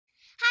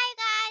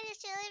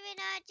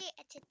Illuminati,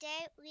 and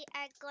today we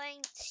are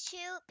going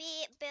to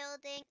be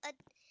building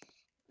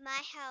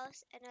my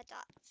house and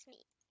Adopts Me.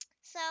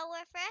 So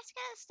we're first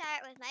going to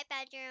start with my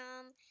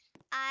bedroom.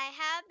 I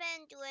have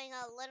been doing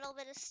a little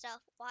bit of stuff.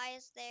 Why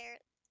is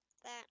there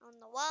that on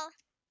the wall?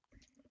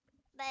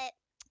 But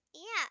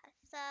yeah,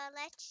 so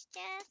let's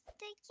just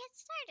get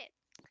started.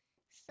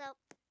 So,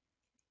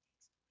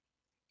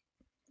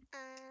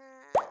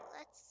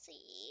 let's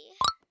see.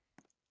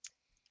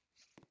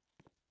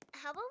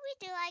 How about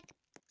we do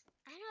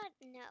I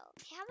don't know.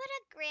 How about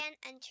a grand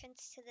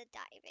entrance to the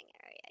diving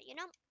area?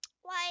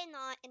 Why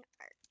not an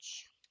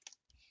arch?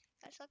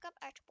 Let's look up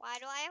arch. Why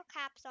do I have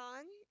caps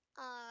on?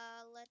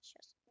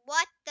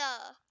 What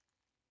the?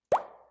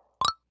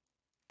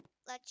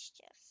 Let's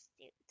just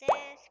do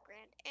this.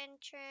 Grand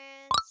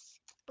entrance.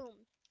 Boom.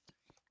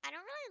 I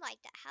don't really like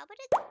that. How about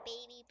it's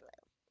baby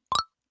blue?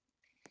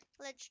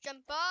 Let's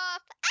jump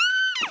off.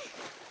 Ah!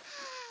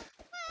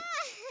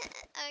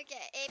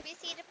 Okay,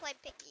 ABC to play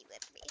picky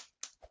with me.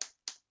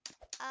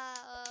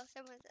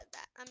 Someone said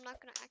that. I'm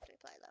not gonna actually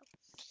play though.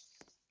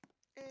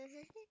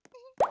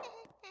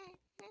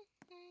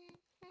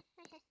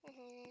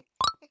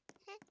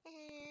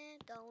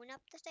 Going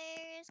up the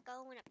stairs,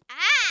 going up.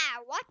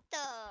 Ah, what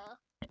the?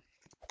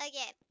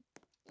 Okay,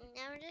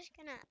 now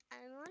I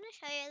want to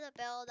show you the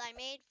build I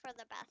made for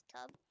the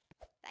bathtub.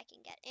 If I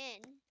can get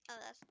in. Oh,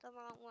 that's the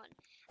wrong one.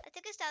 I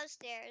took us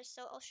downstairs,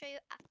 so I'll show you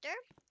after.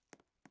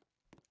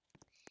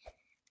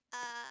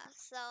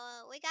 So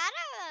we got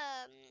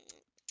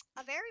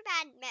a very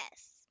bad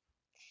mess.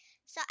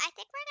 So I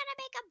think we're gonna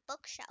make a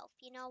bookshelf.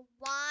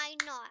 Why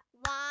not?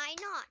 Why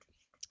not?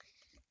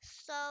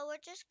 So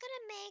we're just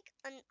gonna make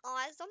an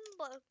awesome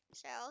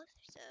bookshelf.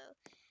 So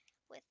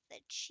with the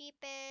cheapest,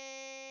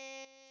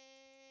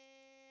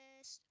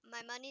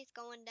 my money's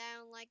going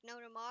down like no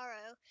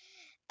tomorrow.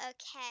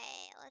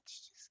 Okay,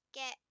 let's just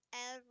get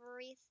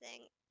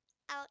everything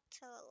out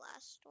to the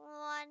last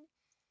one.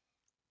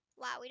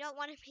 Wow, we don't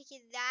want to make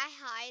it that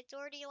high. It's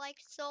already like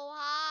so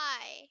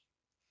high.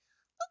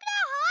 Look at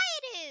how high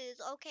it is.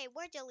 Okay,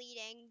 we're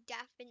deleting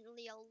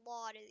definitely a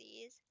lot of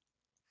these.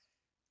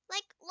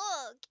 Like,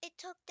 look, it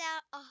took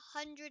down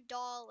 $100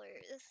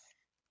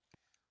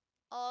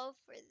 all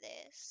for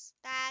this.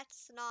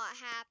 That's not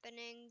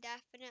happening.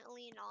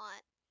 Definitely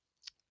not.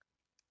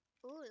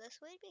 Ooh,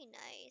 this would be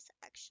nice,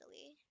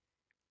 actually.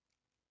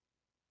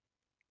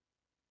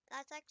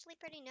 That's actually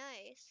pretty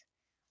nice.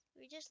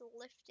 We just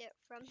lift it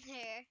from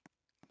there.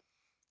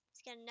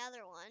 Let's get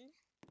another one.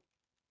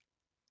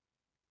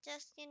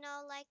 Just,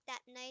 like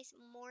that nice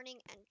morning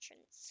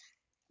entrance.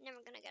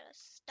 Never gonna get a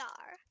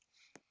star.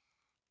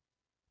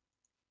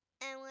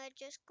 And we're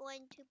just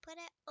going to put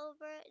it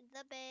over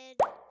the bed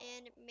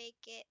and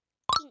make it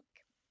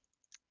pink.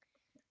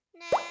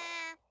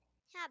 Nah,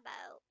 how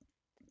about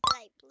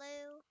light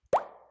blue?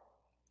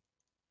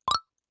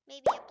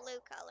 Maybe a blue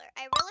color.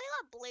 I really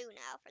love blue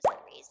now for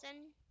some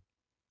reason.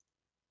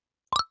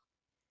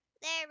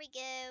 There we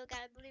go,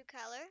 got a blue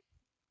color.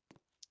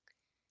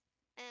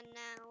 And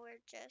now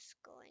we're just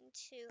going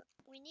to,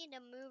 we need to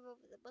move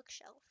over the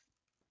bookshelf.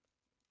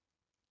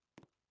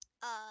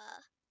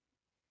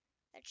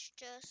 Let's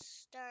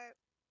just start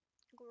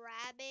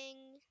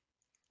grabbing,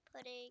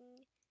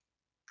 putting,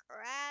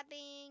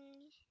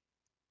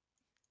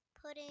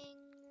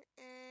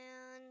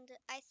 and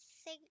I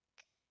think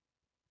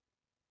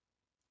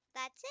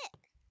that's it.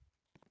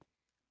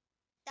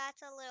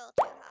 That's a little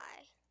too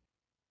high.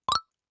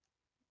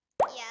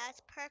 Yeah,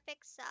 it's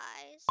perfect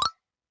size.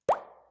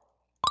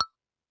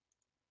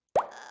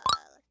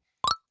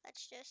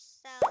 Let's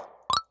just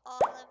sell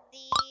all of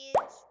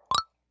these.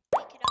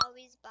 We could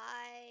always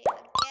buy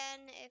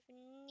again if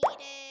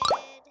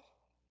needed.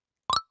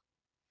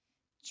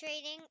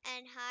 Trading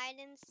and hide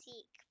and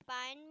seek.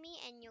 Find me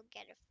and you'll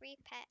get a free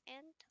pet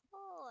and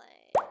toy.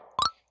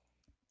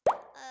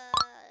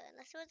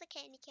 Unless it was a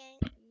candy cane.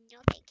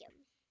 No, thank you.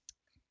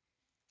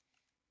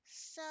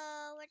 So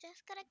we're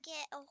just gonna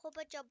get a whole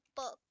bunch of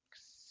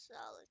books. So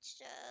let's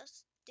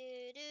just do.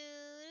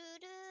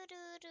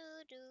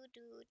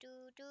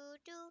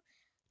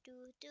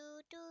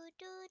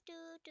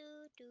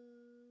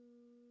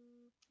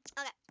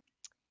 Okay.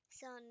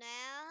 So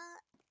now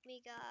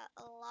we got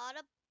a lot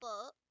of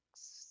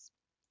books.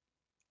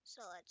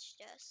 So let's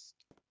just.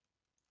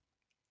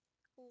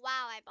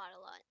 Wow, I bought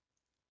a lot.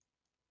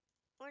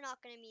 We're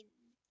not gonna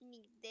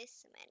need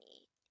this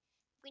many.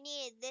 If we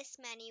needed this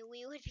many,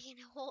 we would be in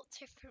a whole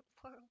different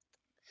world.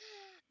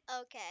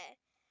 Okay.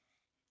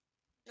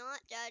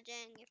 Not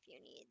judging if you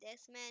need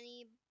this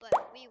many,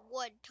 but we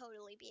would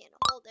totally be in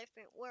a whole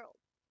different world.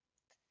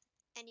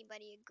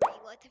 Anybody agree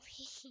with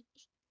me?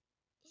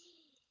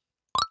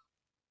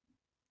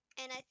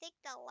 And I think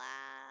the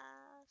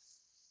last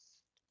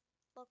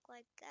book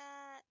like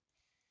that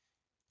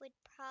would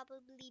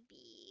probably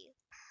be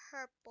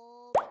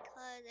purple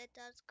because it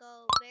does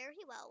go very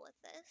well with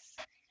this.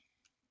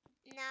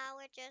 Now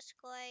we're just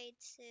going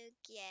to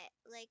get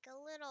like a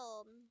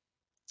little,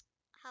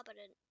 how about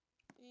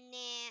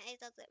nah, it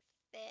doesn't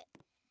fit.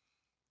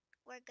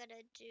 We're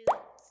gonna do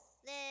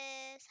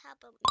this. How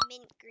about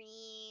mint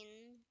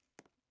green?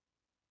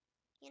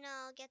 You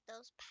know, get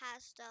those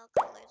pastel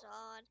colors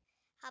on.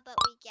 How about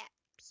we get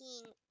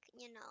pink,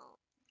 you know?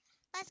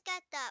 Let's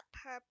get that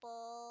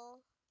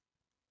purple.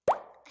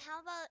 How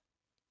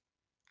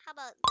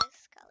about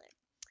this color?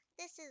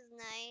 This is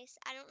nice.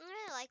 I don't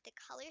really like the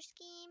color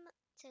scheme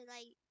to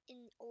like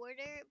in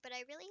order, but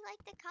I really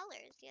like the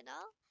colors, you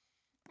know?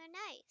 They're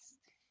nice.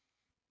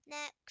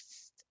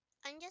 Next,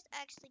 I'm just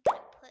actually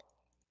gonna put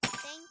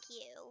thank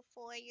you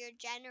for your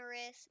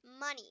generous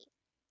money.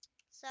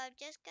 So I'm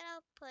just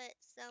gonna put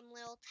some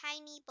little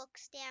tiny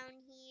books down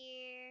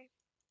here,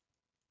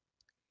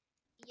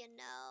 you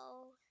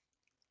know,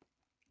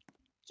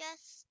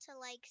 just to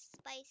like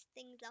spice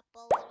things up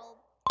a little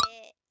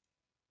bit.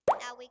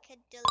 Now we could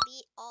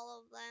delete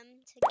all of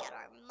them to get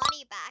our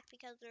money back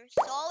because they're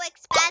so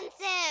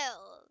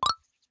expensive.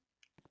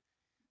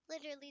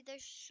 Literally, they're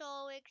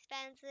so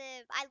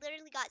expensive. I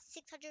literally got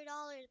 $600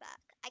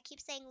 back. I keep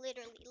saying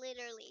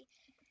literally.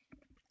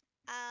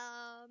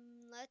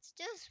 Let's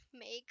just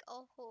make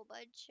a whole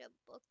bunch of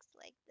books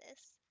like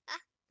this.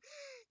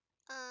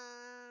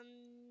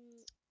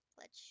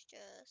 Let's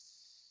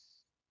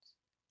just,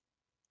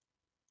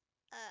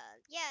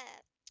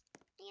 yeah,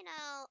 you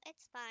know,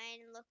 it's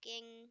fine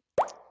looking.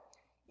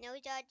 No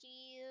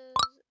dodgies.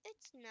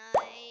 It's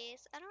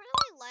nice. I don't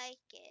really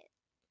like it.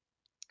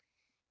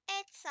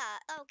 It's,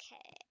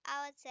 okay.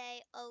 I would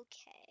say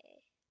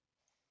okay.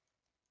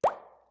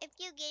 If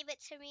you gave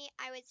it to me,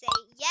 I would say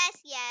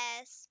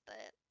yes,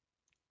 but,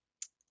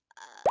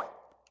 uh,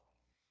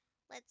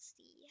 let's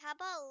see. How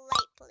about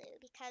light blue?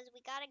 Because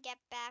we gotta get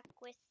back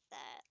with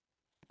the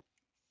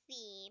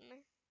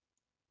theme.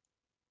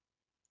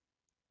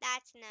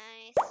 That's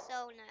nice.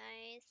 So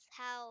nice.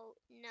 How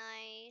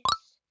nice.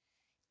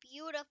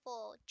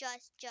 Beautiful.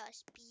 Just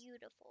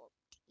beautiful.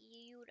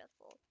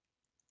 Beautiful.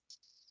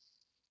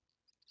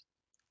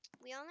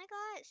 We only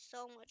got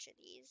so much of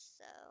these,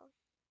 so.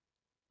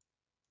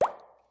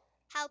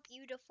 How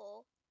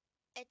beautiful.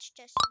 It's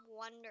just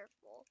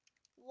wonderful.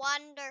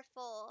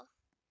 Wonderful.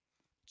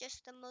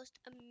 Just the most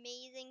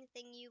amazing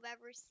thing you've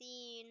ever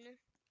seen.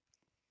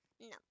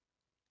 No.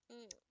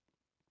 No.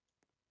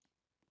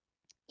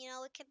 You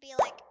know, it could be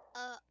like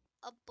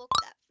a book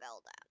that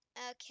fell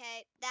down.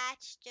 Okay,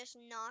 that's just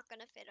not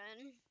gonna fit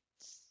in.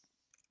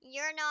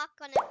 You're not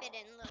gonna fit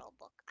in, little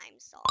book. I'm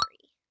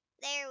sorry.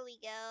 There we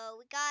go.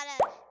 We gotta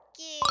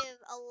give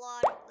a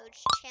lot of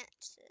those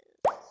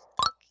chances.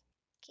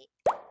 Okay.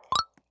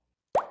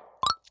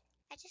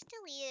 I just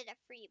deleted a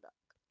free book.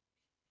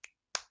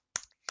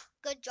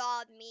 Good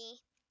job,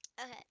 me.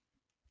 Okay.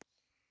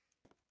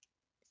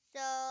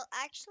 So,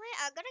 actually,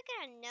 I'm gonna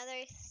get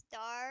another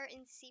star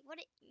and see what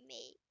it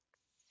makes.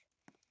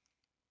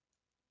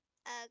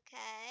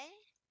 Okay.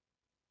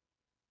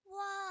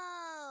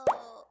 Whoa!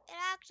 It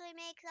actually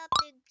makes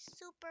something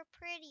super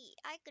pretty.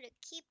 I could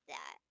keep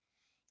that.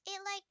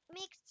 It like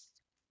makes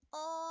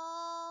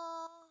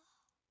oh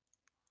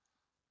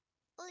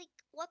like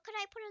what could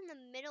I put in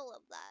the middle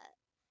of that?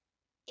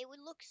 It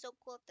would look so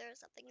cool if there was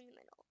something in the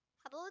middle.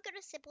 How about we go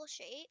to simple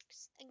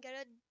shapes and get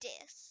a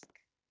disc?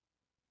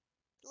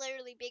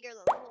 Literally bigger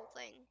than the whole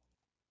thing.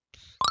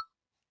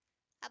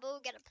 How about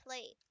we get a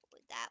plate?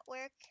 Would that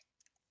work?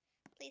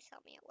 Please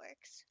tell me it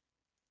works.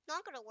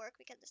 Not gonna work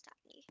because it's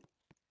tiny.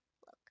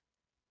 Look,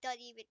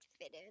 doesn't even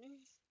fit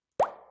in.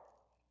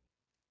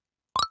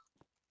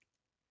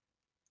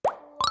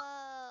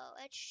 Whoa,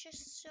 it's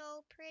just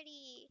so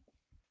pretty.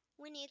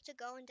 We need to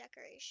go in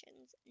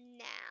decorations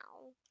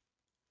now.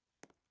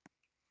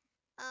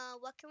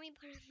 What can we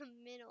put in the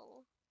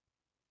middle?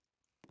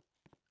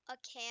 A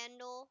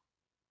candle.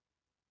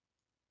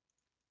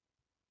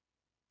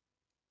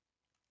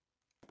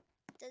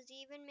 Does it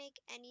even make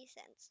any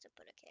sense to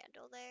put a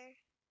candle there?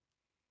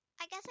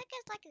 I guess it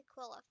gives like a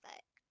cool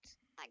effect.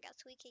 I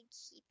guess we can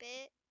keep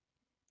it.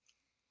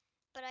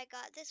 But I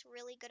got this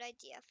really good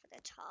idea for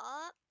the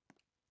top.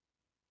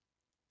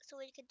 So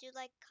we could do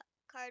like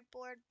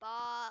cardboard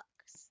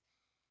box.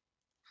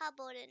 How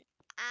about an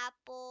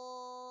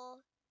apple?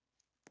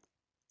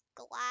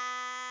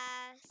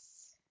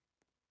 Glass.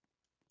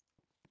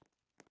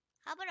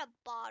 How about a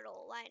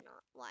bottle? Why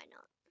not? Why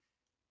not?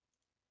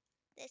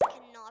 This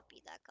cannot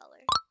be that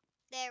color.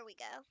 There we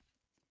go.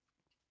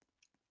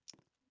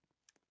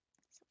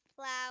 Some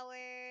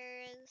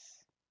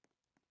flowers.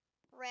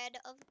 Red,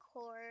 of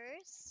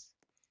course.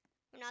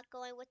 We're not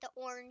going with the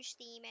orange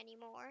theme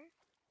anymore.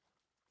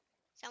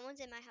 Someone's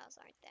in my house,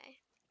 aren't they?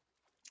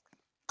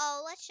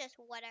 Oh, let's just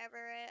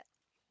whatever it.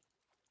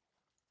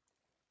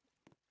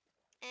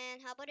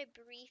 And how about a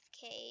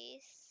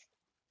briefcase?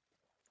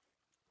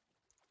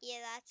 Yeah,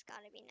 that's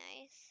gotta be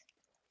nice.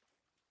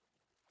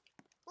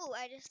 Ooh,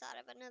 I just thought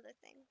of another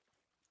thing.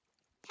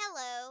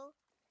 Hello,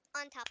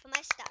 on top of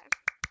my star.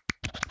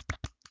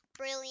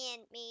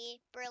 Brilliant,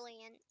 me.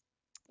 Brilliant.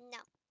 No,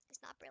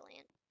 it's not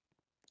brilliant.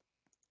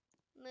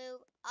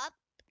 Move up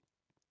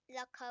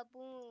the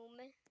kaboom.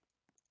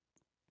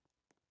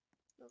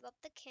 Move up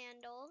the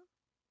candle.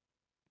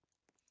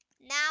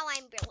 Now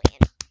I'm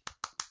brilliant.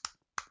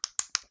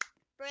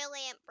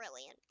 Brilliant,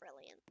 brilliant,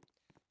 brilliant.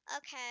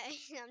 Okay,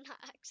 I'm not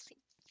actually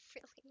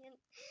brilliant.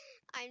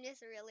 I'm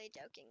just really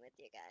joking with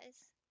you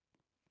guys.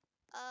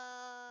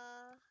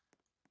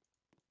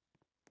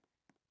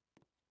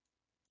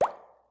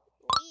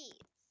 Please,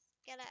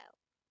 get out.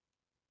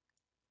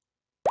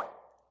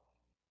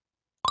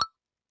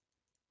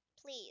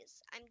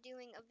 Please, I'm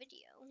doing a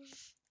video.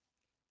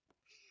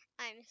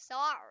 I'm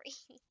sorry.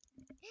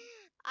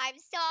 I'm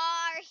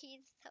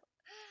sorry.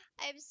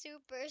 I'm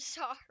super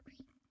sorry.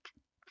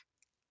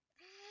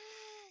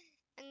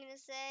 I'm gonna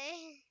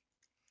say,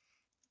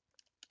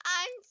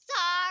 I'm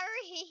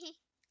sorry.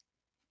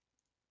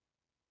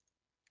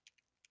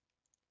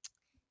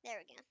 There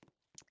we go.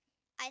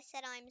 I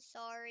said I'm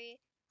sorry.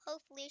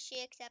 Hopefully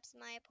she accepts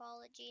my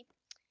apology.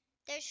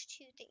 There's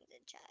 2 things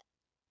in chat.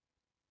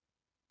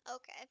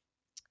 Okay.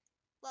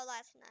 Well,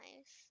 that's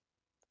nice.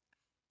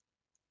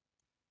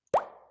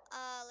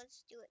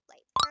 Let's do it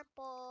light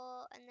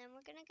purple, and then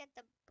we're gonna get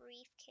the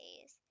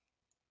briefcase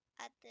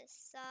at this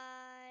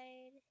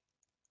side.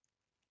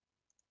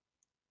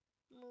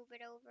 Move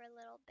it over a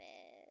little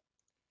bit.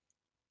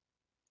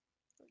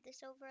 Move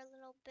this over a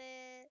little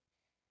bit.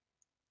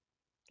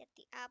 Get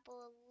the apple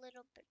a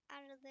little bit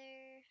out of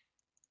there.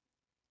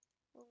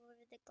 Move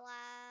over the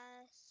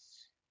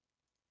glass.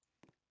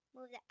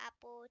 Move the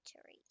apple to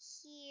right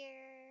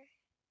here.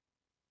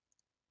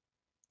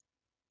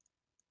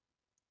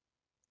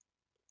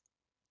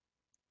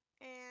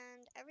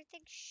 And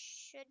everything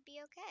should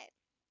be okay.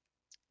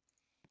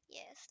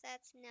 Yes,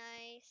 that's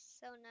nice.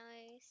 So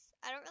nice.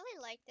 I don't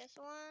really like this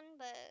one,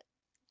 but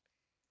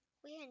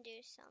we can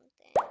do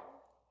something.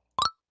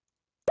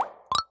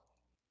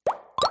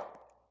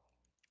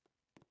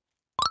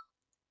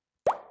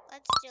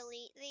 Let's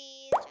delete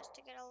these just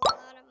to get a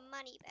lot of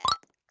money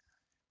back.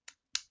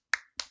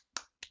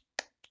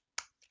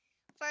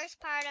 First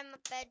part of my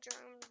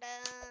bedroom.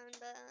 Dun,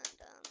 dun,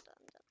 dun,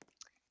 dun, dun.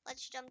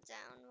 Let's jump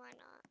down. Why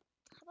not?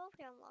 How about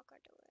we unlock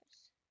our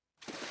doors?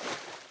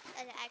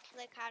 That's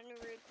actually kind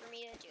of rude for me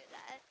to do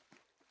that.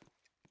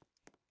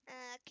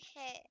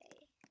 Okay.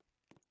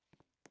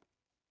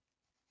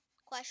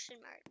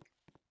 Question mark.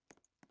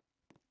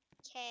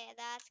 Okay,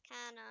 that's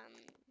kind of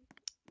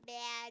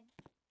bad.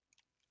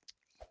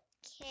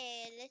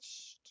 Okay,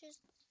 let's just...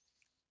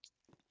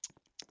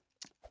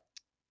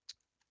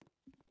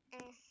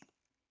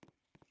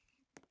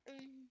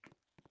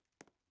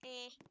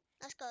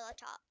 Let's go to the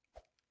top.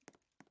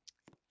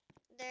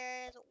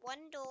 There's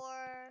one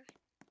door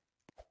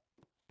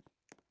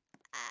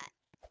at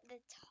the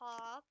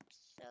top,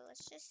 so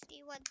let's just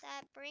see what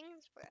that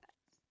brings for us.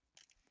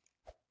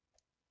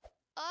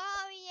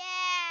 Oh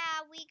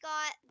yeah, we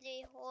got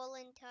the whole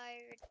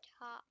entire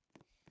top.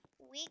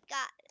 We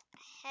got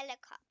a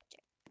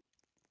helicopter.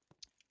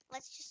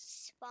 Let's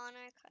just spawn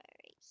our car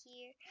right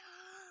here.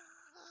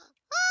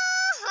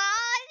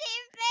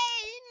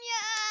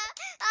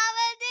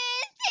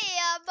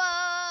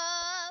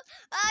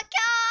 A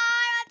car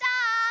on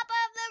top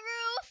of the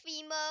roof,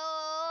 emo.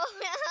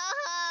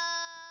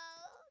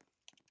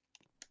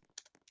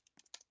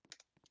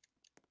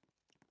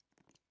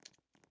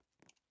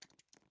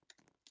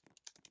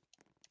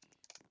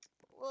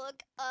 Look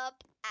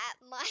up at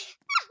my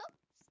house.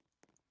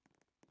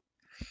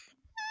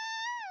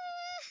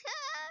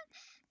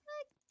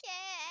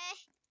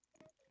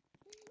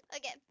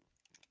 Okay.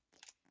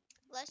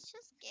 Let's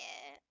just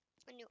get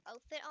a new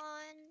outfit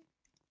on.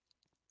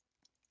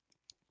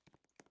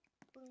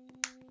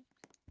 Boom.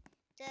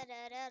 Da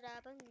da da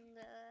da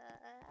bunga.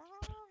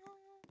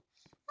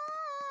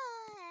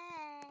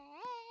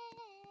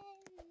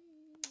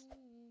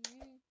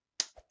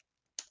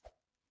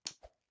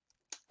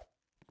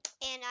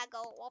 And I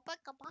go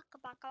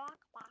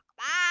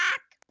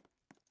back.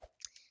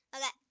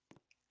 Okay.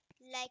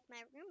 Like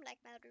my room.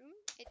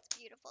 It's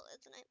beautiful,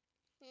 isn't it?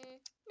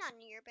 Not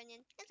in your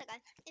opinion. It's okay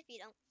if you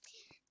don't.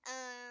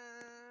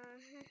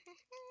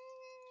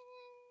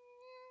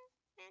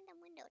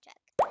 Random window check.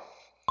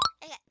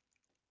 Okay.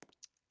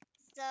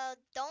 So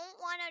don't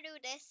want to do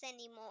this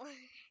anymore.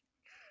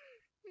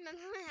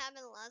 Remember what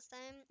happened last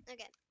time?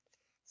 Okay.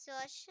 So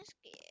let's just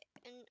get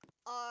an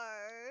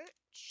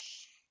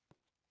arch.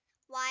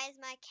 Why is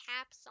my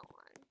caps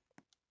on?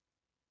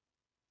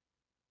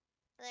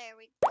 There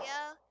we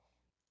go.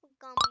 We're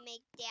gonna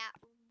make that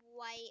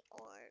white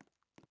or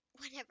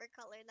whatever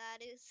color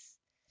that is.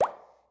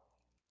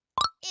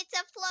 It's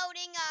a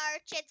floating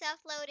arch. It's a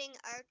floating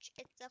arch.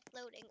 It's a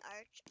floating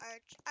arch.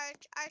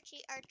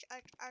 Archy, arch.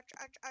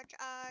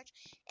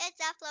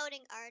 It's a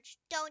floating arch.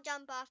 Don't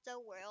jump off the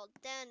world.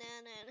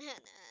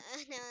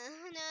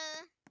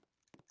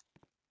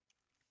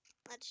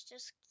 Let's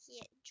just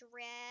get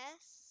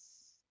dressed.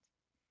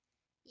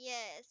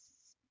 Yes,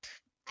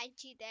 I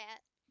do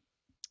that.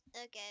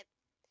 Okay.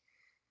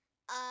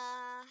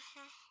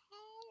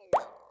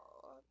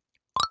 Hello,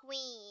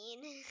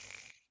 Queen.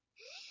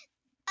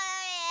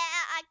 Oh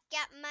yeah, I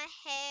got my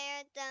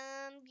hair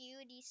done,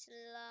 beauty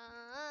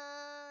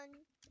salon.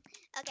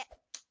 Okay,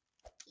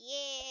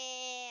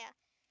 yeah.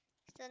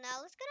 So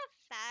now let's go to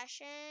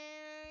fashion.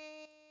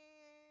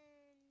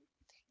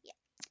 Yeah,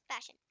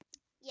 fashion.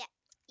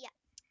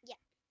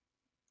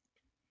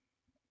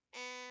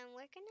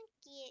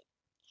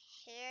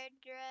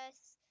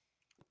 hairdress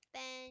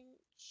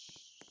bench.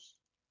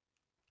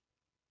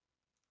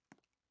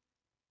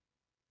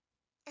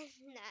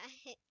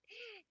 Nice.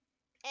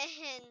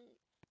 and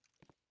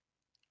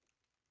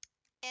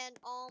and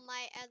all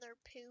my other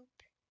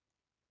poop.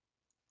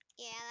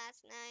 Yeah,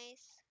 that's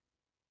nice.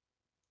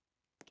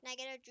 Can I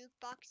get a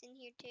jukebox in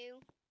here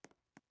too?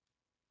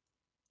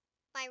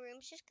 My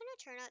room's just gonna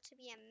turn out to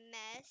be a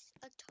mess,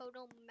 a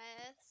total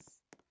mess.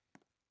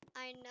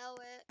 I know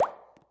it.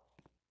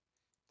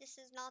 This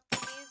is not the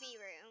movie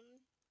room.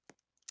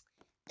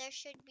 There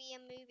should be a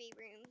movie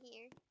room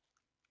here.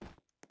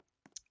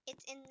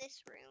 It's in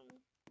this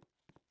room.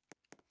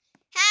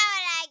 How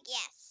would I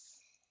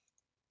guess?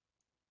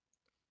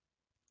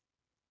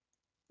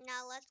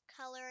 Now let's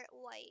color it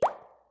white.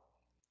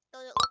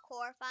 Does it look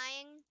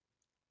horrifying?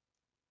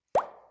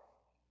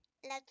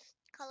 Let's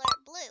color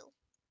it blue.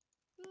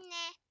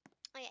 Nah.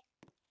 Okay.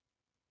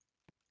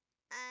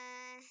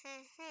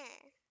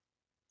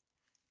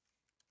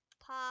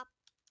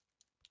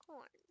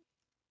 Popcorn.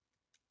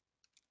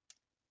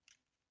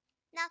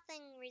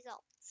 Nothing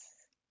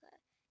results.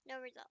 No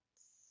results.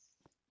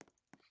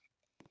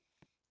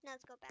 Now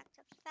let's go back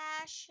to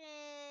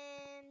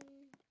fashion.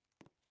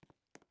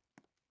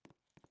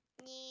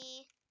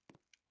 Yeah.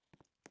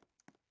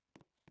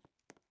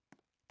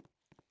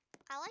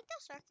 I like the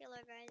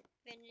circular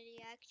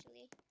vanity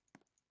actually.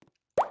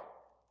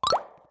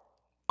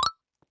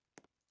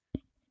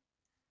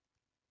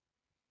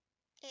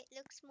 It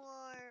looks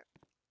more,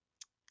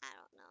 I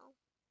don't know,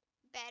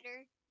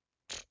 better.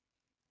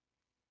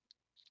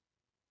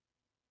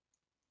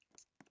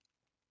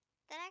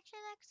 That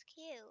actually looks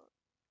cute.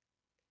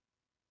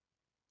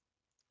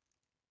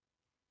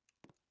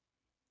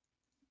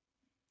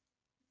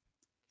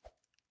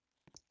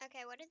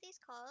 Okay, what are these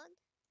called?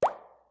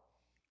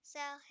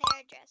 Sell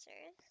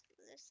hairdressers.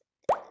 This is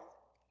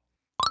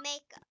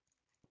makeup.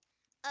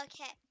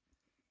 Okay,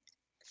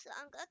 so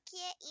I'm gonna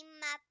get in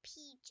my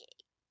PJ.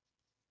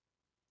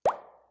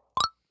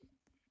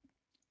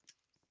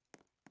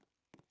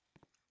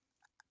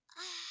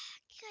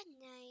 Good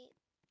night.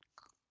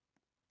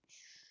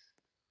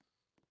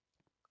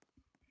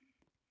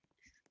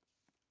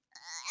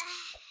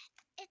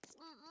 It's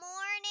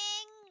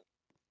morning.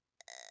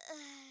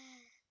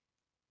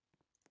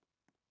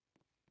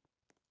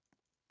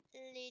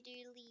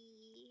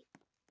 Literally.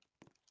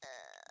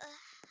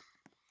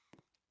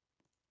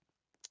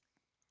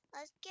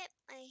 Let's get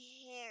my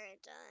hair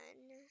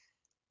done.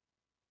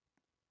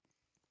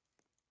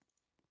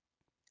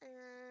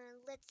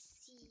 Let's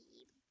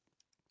see.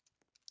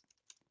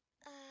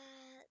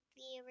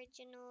 The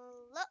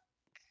original look.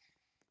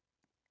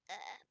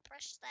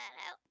 Brush that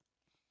out.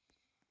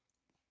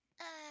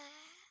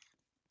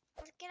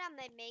 Let's get on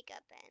my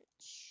makeup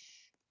bench.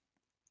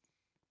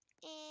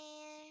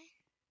 And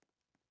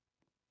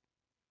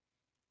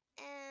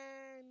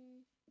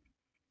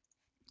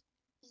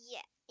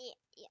yeah.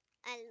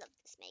 I love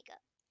this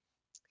makeup.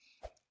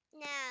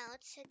 Now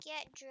to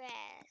get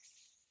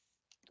dressed.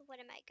 What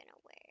am I gonna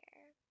wear?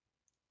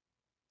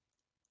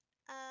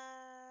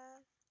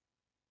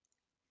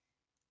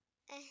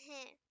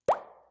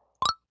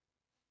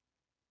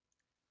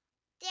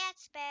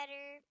 That's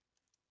better.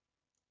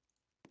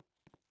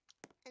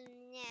 And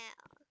now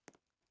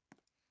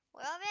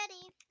we're all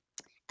ready.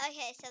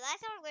 Okay, so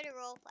that's how we're gonna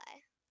role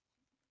play.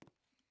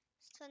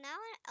 So now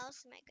what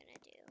else am I gonna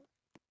do?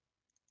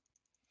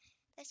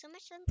 There's so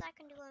much things I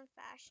can do in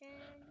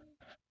fashion.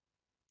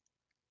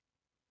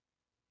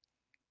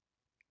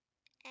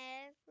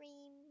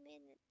 Every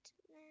minute,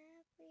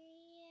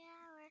 every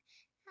hour,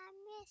 I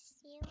miss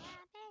you,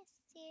 I miss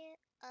you.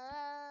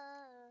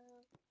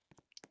 Oh.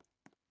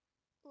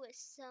 Ooh, a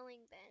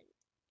sewing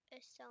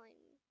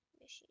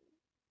machine.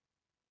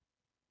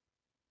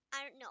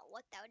 I don't know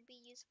what that would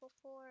be useful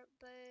for,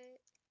 but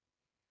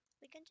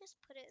we can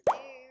just put it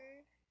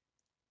there.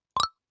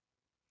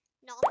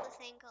 Not the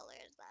same color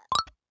as that.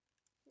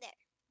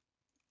 There.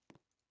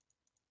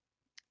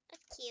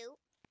 That's cute.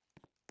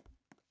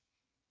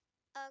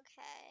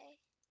 Okay.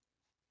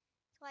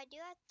 So I do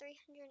have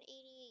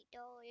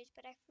 $388,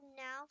 but I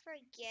now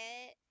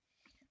forget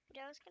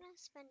what I was gonna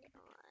spend it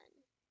on.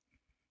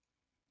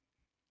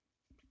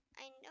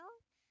 I know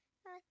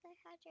that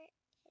 $388.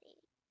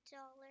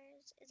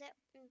 Is it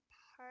in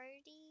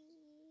party?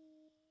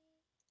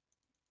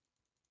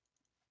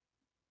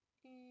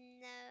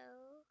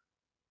 No.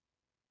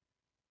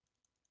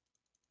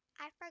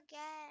 I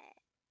forget.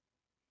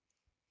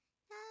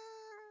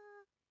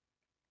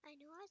 I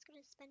know I was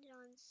gonna spend it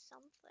on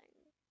something.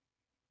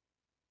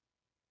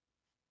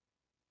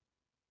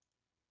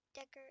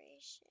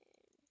 Decoration.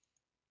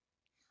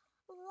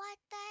 What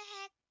the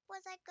heck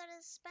was I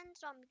gonna spend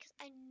it on? Because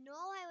I know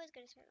I was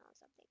gonna spend it on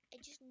something.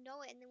 I just know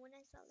it. And then when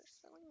I saw the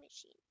sewing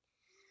machine,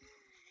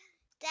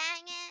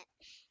 dang it!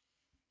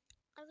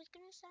 I was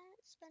gonna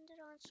spend it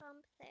on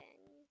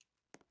something.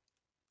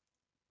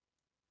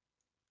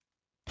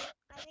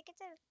 I think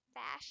it's a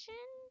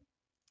fashion.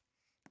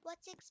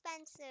 What's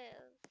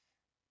expensive?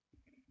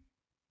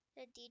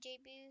 The DJ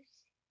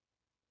booth.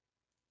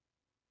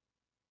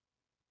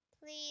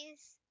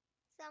 Please.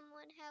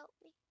 someone help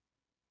me?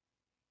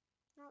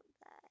 Not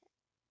that.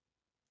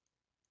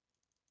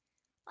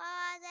 What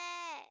was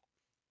it?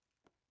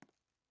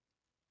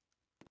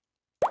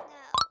 No,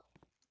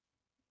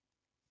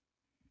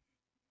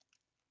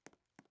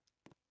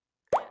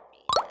 I don't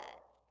need that.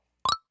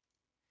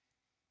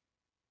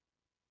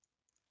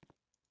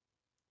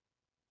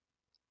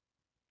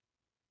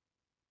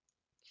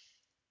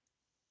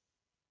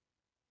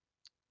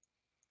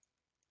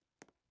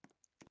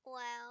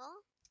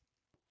 Well,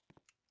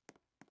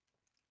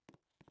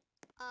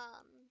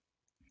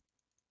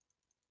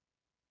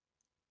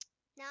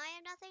 now I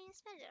have nothing to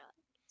spend it on.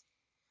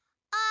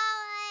 Oh,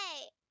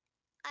 wait!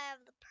 I have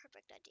the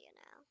perfect idea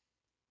now.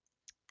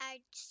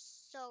 I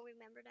so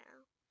remember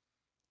now.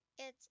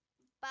 It's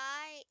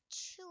buy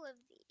 2 of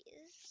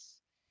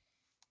these.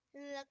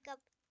 Look up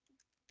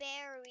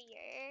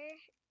barrier.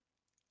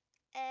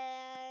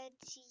 And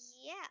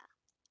yeah.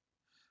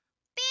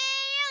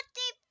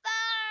 Beautiful!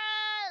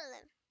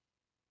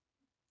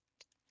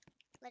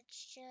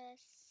 Let's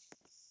just...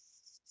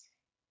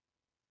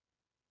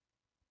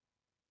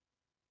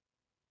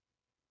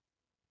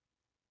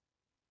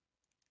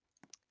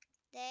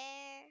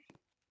 There.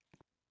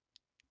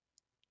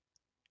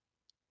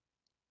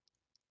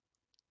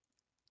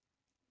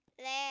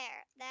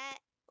 There. That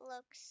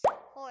looks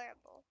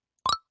horrible.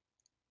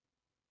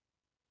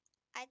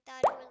 I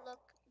thought it would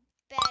look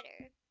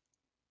better.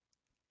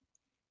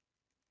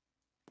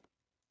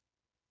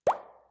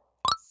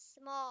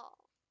 Small.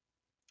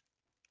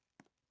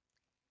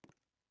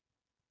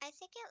 I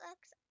think it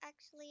looks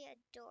actually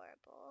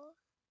adorable.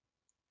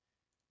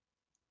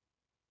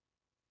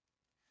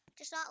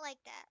 Just not like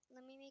that.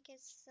 Let me make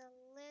it a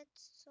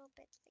little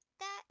bit like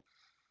that.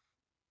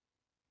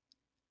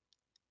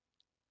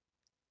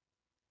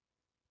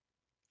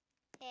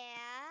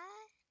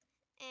 Yeah.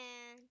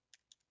 And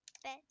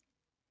bed.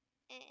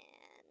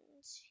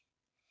 And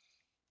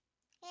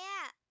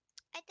yeah.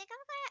 I think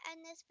I'm gonna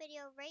end this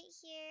video right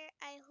here.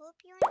 I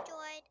hope you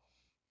enjoyed.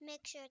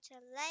 Make sure to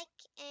like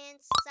and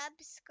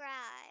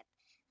subscribe.